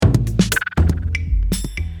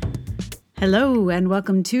Hello, and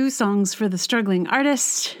welcome to Songs for the Struggling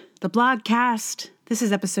Artist, the blogcast. This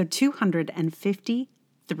is episode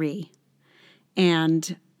 253.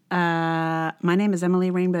 And my name is Emily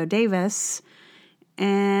Rainbow Davis.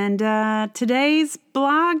 And today's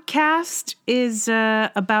blogcast is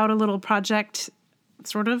about a little project,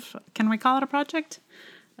 sort of. Can we call it a project?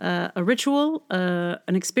 A ritual,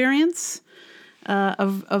 an experience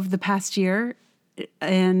of the past year.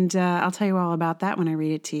 And I'll tell you all about that when I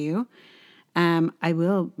read it to you. I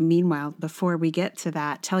will, meanwhile, before we get to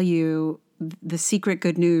that, tell you the secret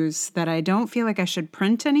good news that I don't feel like I should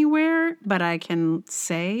print anywhere, but I can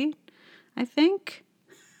say, I think.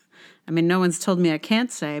 I mean, no one's told me I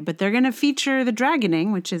can't say, but they're going to feature The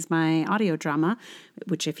Dragoning, which is my audio drama,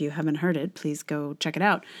 which if you haven't heard it, please go check it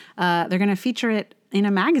out. They're going to feature it in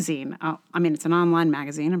a magazine. Oh, I mean, it's an online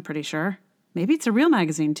magazine, I'm pretty sure. Maybe it's a real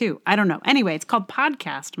magazine, too. I don't know. Anyway, it's called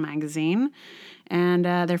Podcast Magazine. And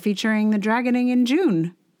they're featuring The Dragoning in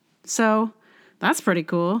June. So that's pretty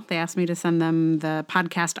cool. They asked me to send them the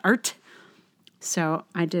podcast art. So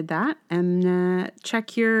I did that. And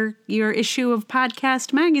check your issue of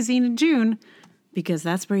Podcast Magazine in June, because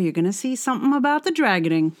that's where you're going to see something about The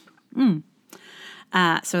Dragoning.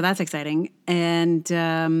 So that's exciting. And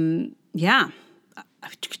yeah,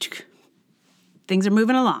 things are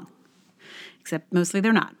moving along. Except mostly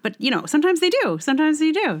they're not. But, you know, sometimes they do. Sometimes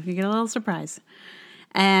they do. You get a little surprise.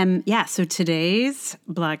 So today's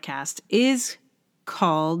blogcast is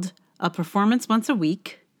called A Performance Once a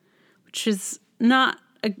Week, which is not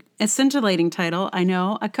a scintillating title. I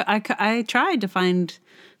know. I tried to find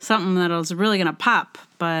something that was really going to pop,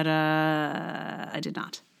 but I did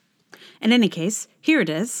not. In any case, here it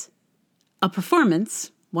is. A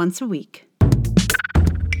Performance Once a Week.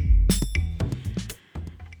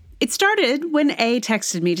 It started when A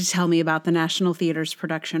texted me to tell me about the National Theatre's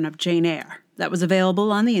production of Jane Eyre that was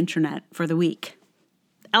available on the internet for the week.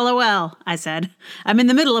 LOL, I said. I'm in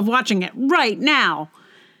the middle of watching it right now.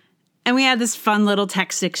 And we had this fun little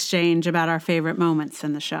text exchange about our favorite moments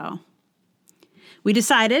in the show. We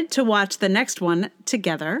decided to watch the next one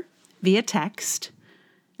together via text.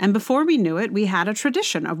 And before we knew it, we had a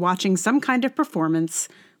tradition of watching some kind of performance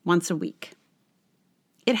once a week.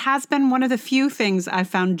 It has been one of the few things I've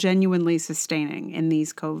found genuinely sustaining in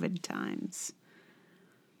these COVID times.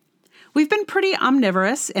 We've been pretty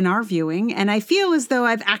omnivorous in our viewing, and I feel as though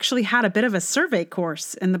I've actually had a bit of a survey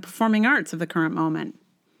course in the performing arts of the current moment.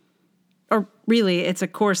 Or really, it's a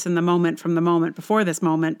course in the moment from the moment before this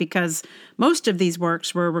moment, because most of these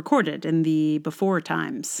works were recorded in the before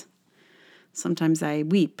times. Sometimes I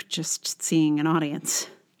weep just seeing an audience.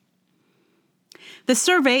 The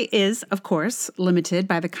survey is, of course, limited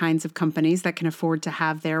by the kinds of companies that can afford to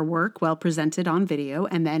have their work well presented on video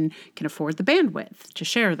and then can afford the bandwidth to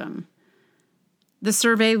share them. The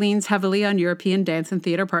survey leans heavily on European dance and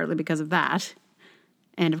theater, partly because of that,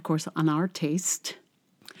 and of course on our taste.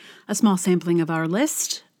 A small sampling of our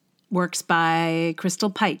list: works by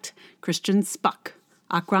Crystal Pite, Christian Spuck,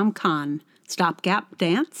 Akram Khan, Stopgap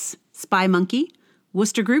Dance, Spy Monkey,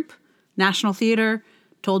 Worcester Group, National Theater,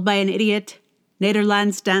 Told by an Idiot,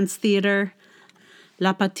 Nederlands Dance Theater,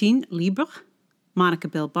 La Patine Libre, Monica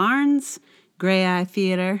Bill Barnes, Grey Eye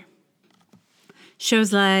Theater.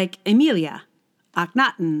 Shows like Emilia,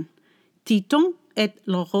 Akhenaten, Titon et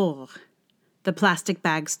l'Aurore, The Plastic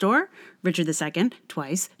Bag Store, Richard II,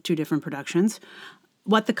 twice, 2 different productions,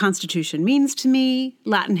 What the Constitution Means to Me,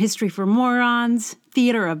 Latin History for Morons,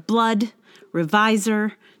 Theater of Blood,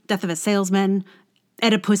 Reviser, Death of a Salesman,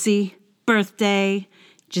 Oedipusy, Birthday,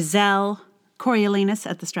 Giselle, Coriolanus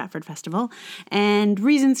at the Stratford Festival, and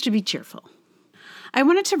Reasons to be Cheerful. I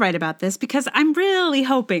wanted to write about this because I'm really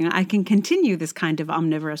hoping I can continue this kind of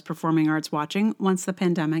omnivorous performing arts watching once the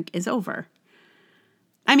pandemic is over.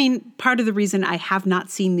 I mean, part of the reason I have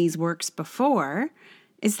not seen these works before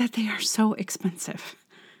is that they are so expensive.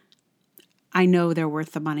 I know they're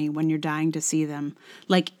worth the money when you're dying to see them.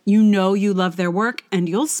 Like, you know you love their work and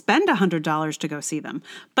you'll spend $100 to go see them.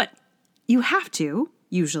 But you have to,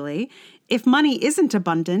 usually. If money isn't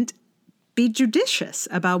abundant, be judicious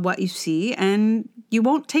about what you see, and you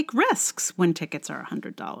won't take risks when tickets are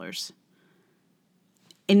 $100.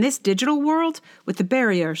 In this digital world, with the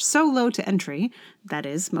barrier so low to entry, that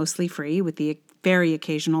is, mostly free with the very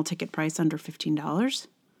occasional ticket price under $15,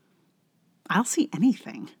 I'll see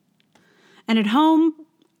anything. And at home,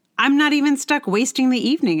 I'm not even stuck wasting the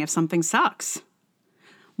evening if something sucks.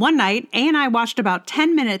 One night, A and I watched about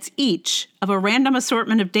 10 minutes each of a random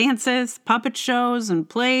assortment of dances, puppet shows, and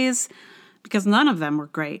plays, because none of them were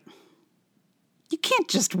great. You can't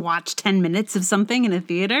just watch 10 minutes of something in a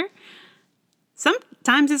theater.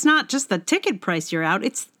 times it's not just the ticket price you're out,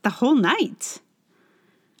 it's the whole night.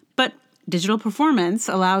 But digital performance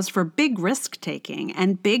allows for big risk-taking,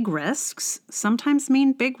 and big risks sometimes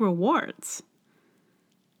mean big rewards.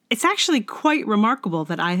 It's actually quite remarkable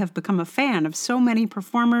that I have become a fan of so many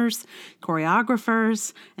performers,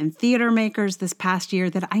 choreographers, and theater makers this past year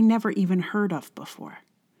that I never even heard of before.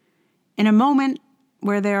 In a moment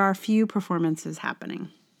where there are few performances happening.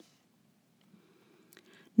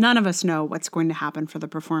 None of us know what's going to happen for the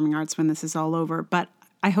performing arts when this is all over, but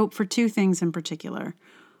I hope for two things in particular.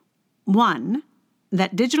 One,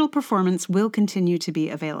 that digital performance will continue to be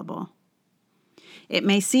available. It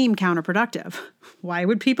may seem counterproductive. Why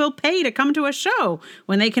would people pay to come to a show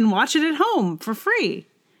when they can watch it at home for free?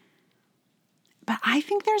 But I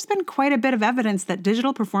think there's been quite a bit of evidence that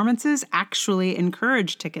digital performances actually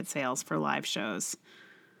encourage ticket sales for live shows.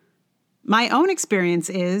 My own experience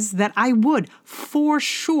is that I would, for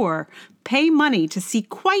sure, pay money to see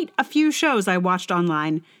quite a few shows I watched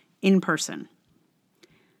online in person.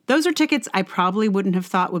 Those are tickets I probably wouldn't have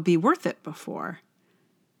thought would be worth it before.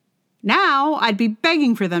 Now I'd be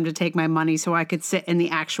begging for them to take my money so I could sit in the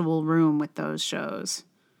actual room with those shows.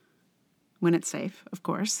 When it's safe, of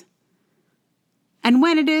course. And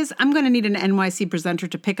when it is, I'm going to need an NYC presenter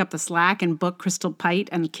to pick up the slack and book Crystal Pite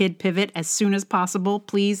and Kid Pivot as soon as possible,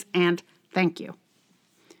 please and thank you.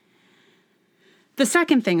 The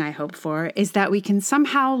second thing I hope for is that we can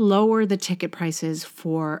somehow lower the ticket prices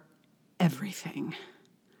for everything.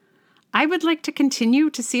 I would like to continue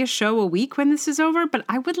to see a show a week when this is over, but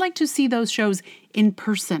I would like to see those shows in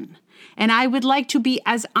person. And I would like to be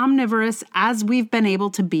as omnivorous as we've been able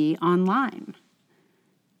to be online.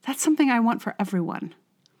 That's something I want for everyone.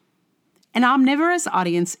 An omnivorous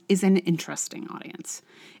audience is an interesting audience.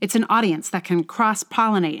 It's an audience that can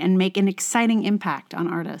cross-pollinate and make an exciting impact on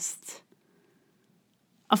artists.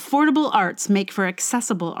 Affordable arts make for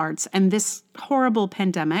accessible arts, and this horrible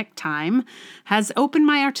pandemic time has opened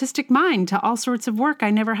my artistic mind to all sorts of work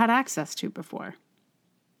I never had access to before.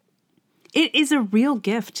 It is a real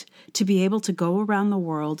gift to be able to go around the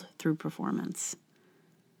world through performance.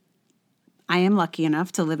 I am lucky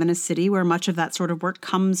enough to live in a city where much of that sort of work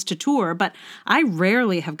comes to tour, but I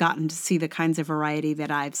rarely have gotten to see the kinds of variety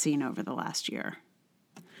that I've seen over the last year.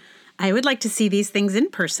 I would like to see these things in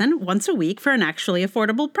person once a week for an actually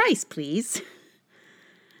affordable price, please.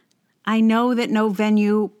 I know that no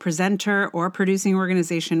venue, presenter, or producing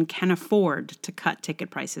organization can afford to cut ticket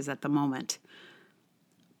prices at the moment.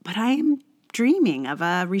 But I am dreaming of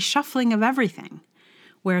a reshuffling of everything,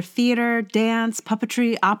 where theater, dance,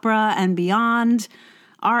 puppetry, opera, and beyond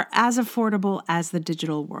are as affordable as the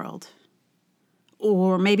digital world.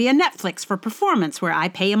 Or maybe a Netflix for performance where I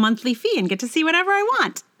pay a monthly fee and get to see whatever I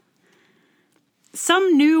want.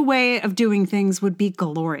 Some new way of doing things would be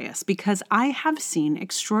glorious because I have seen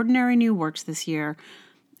extraordinary new works this year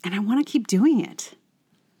and I want to keep doing it.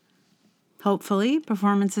 Hopefully,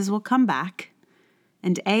 performances will come back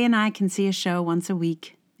and A and I can see a show once a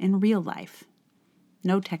week in real life.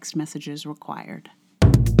 No text messages required.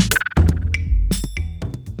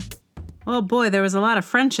 Oh boy, there was a lot of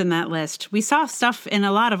French in that list. We saw stuff in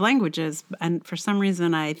a lot of languages, and for some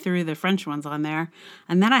reason I threw the French ones on there,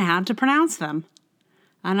 and then I had to pronounce them.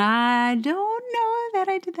 And I don't know that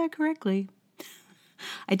I did that correctly.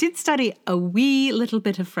 I did study a wee little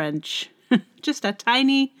bit of French, just a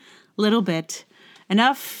tiny little bit,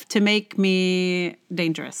 enough to make me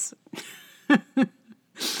dangerous.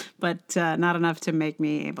 But not enough to make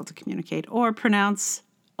me able to communicate or pronounce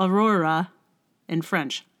aurora in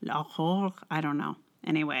French. L'aurore, I don't know.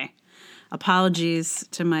 Anyway, apologies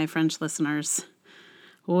to my French listeners.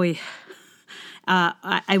 Oy.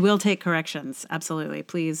 I will take corrections, absolutely,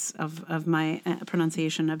 please, of my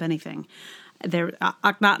pronunciation of anything.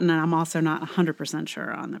 Akhenaten, I'm also not 100%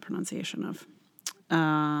 sure on the pronunciation of.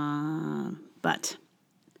 But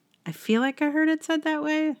I feel like I heard it said that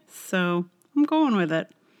way, so I'm going with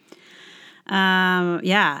it.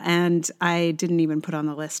 Yeah, and I didn't even put on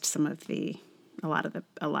the list a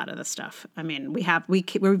lot of the stuff. I mean,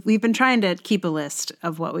 we've been trying to keep a list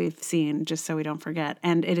of what we've seen just so we don't forget,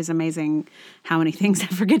 and it is amazing how many things I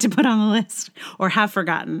forget to put on the list or have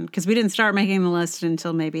forgotten because we didn't start making the list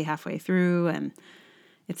until maybe halfway through, and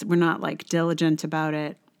we're not like diligent about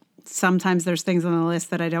it. Sometimes there's things on the list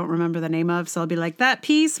that I don't remember the name of, so I'll be like, that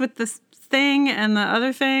piece with this thing and the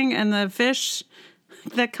other thing and the fish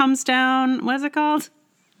that comes down, what is it called?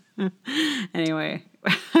 Anyway,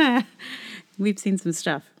 we've seen some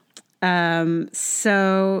stuff.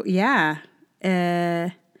 So yeah,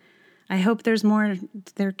 I hope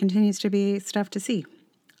there continues to be stuff to see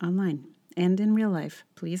online and in real life,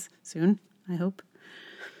 please, soon, I hope.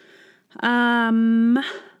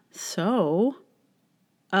 So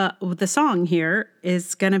the song here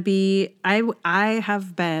is going to be, I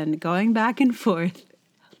have been going back and forth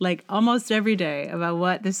like almost every day about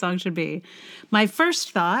what this song should be. My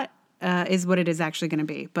first thought is what it is actually going to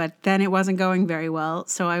be, but then it wasn't going very well,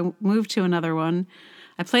 so I moved to another one.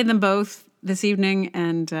 I played them both this evening,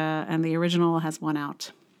 and the original has won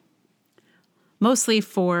out, mostly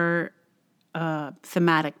for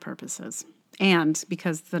thematic purposes, and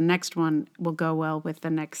because the next one will go well with the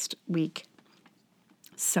next week.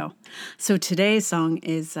 So today's song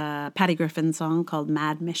is Patty Griffin's song called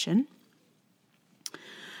Mad Mission.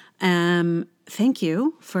 Thank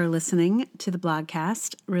you for listening to the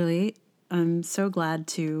blogcast. Really, I'm so glad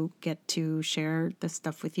to get to share this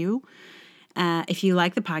stuff with you. If you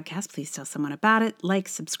like the podcast, please tell someone about it. Like,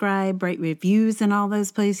 subscribe, write reviews in all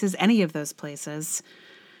those places, any of those places.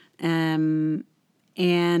 And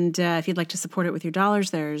if you'd like to support it with your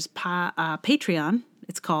dollars, there's Patreon,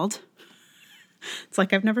 it's called. It's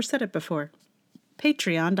like I've never said it before.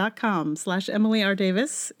 Patreon.com/Emily R.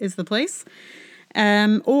 Davis is the place.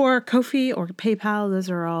 Or Ko-fi or PayPal. Those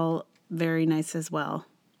are all very nice as well.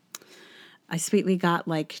 I sweetly got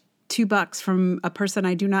like $2 from a person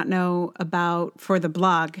I do not know about for the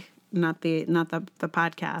blog, not the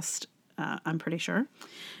podcast. I'm pretty sure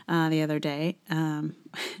the other day.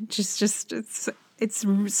 It's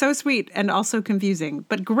so sweet and also confusing,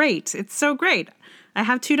 but great. It's so great. I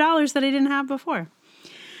have $2 that I didn't have before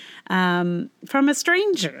from a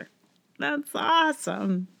stranger. That's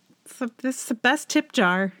awesome. This is the best tip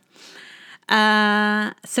jar.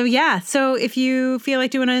 So if you feel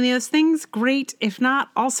like doing any of those things, great. If not,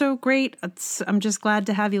 also great. I'm just glad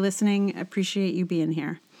to have you listening. I appreciate you being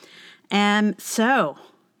here. So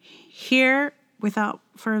here, without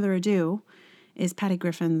further ado, is Patty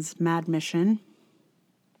Griffin's Mad Mission,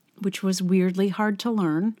 which was weirdly hard to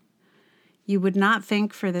learn. You would not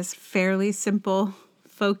think for this fairly simple,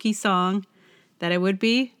 folky song that it would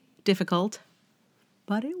be difficult.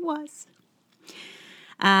 But it was.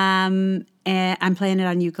 And I'm playing it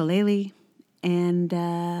on ukulele, and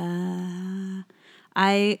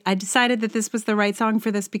I decided that this was the right song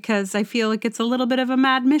for this because I feel like it's a little bit of a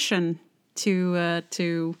mad mission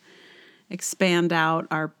to expand out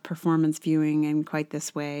our performance viewing in quite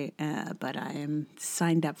this way, but I am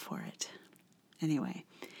signed up for it. Anyway,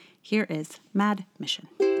 here is Mad Mission.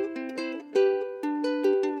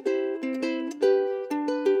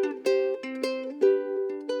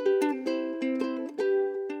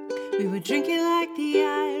 We were drinking like the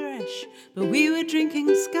Irish, but we were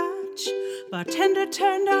drinking scotch. Bartender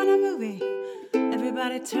turned on a movie,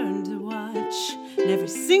 everybody turned to watch. And every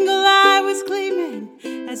single eye was gleaming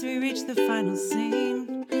as we reached the final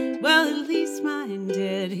scene. Well, at least mine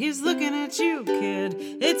did. He's looking at you, kid.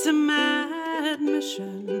 It's a mad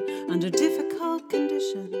mission under difficult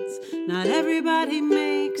conditions. Not everybody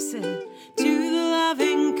makes it to the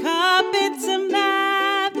loving cup. It's a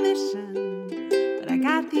mad mission, but I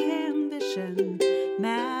got the ambition.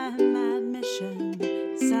 Mad mission,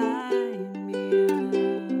 sign me up.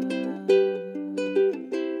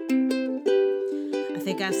 I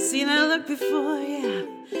think I've seen that look before, yeah.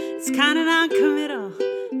 It's kind of non-committal.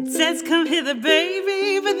 It says, come hither,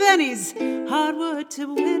 baby, but then he's hardwood to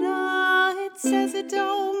whittle. It says it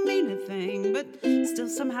don't mean a thing, but still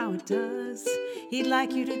somehow it does. He'd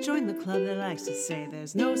like you to join the club that likes to say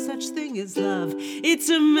there's no such thing as love. It's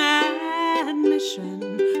a mad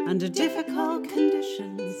mission under difficult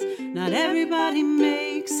conditions. Not everybody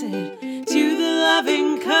makes it to the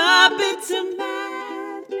loving cup. It's a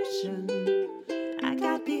mad mission. I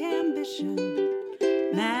got the ambition.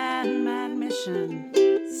 Mad mission.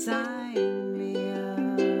 Sign me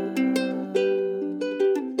up.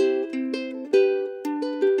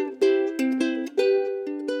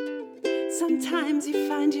 Sometimes you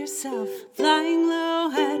find yourself flying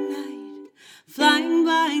low at night, flying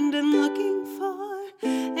blind and looking for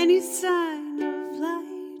any sign of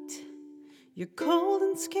light. You're cold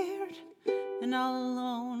and scared and all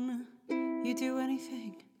alone. You do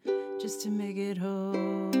anything just to make it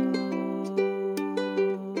home.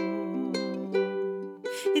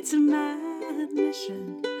 It's a mad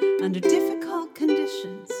mission under difficult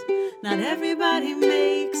conditions. Not everybody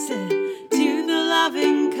makes it to the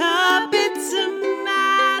loving cup. It's a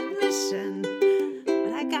mad mission.